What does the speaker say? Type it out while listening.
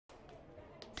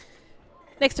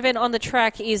Next event on the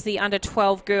track is the under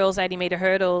 12 girls 80 metre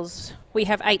hurdles. We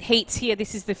have 8 heats here.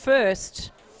 This is the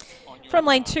first. From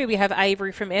lane 2, we have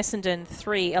Avery from Essendon,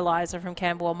 3, Eliza from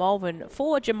Camberwell Malvern,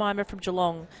 4, Jemima from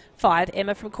Geelong, 5,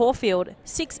 Emma from Caulfield,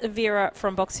 6, Vera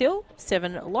from Box Hill,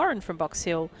 7, Lauren from Box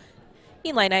Hill.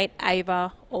 In lane 8,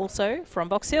 Ava also from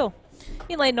Box Hill.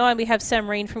 In lane 9, we have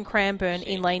Samreen from Cranbourne.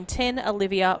 In lane 10,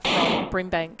 Olivia from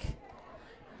Brimbank.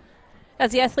 As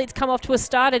the athletes come off to a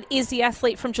start, it is the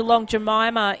athlete from Geelong,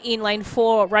 Jemima, in lane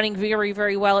 4, running very,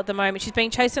 very well at the moment. She's being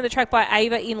chased on the track by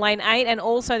Ava in lane 8 and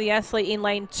also the athlete in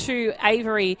lane 2,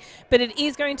 Avery. But it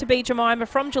is going to be Jemima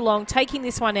from Geelong taking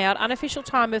this one out. Unofficial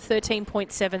time of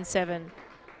 13.77.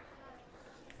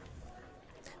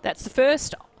 That's the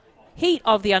first heat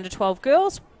of the under 12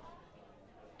 girls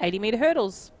 80 metre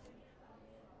hurdles.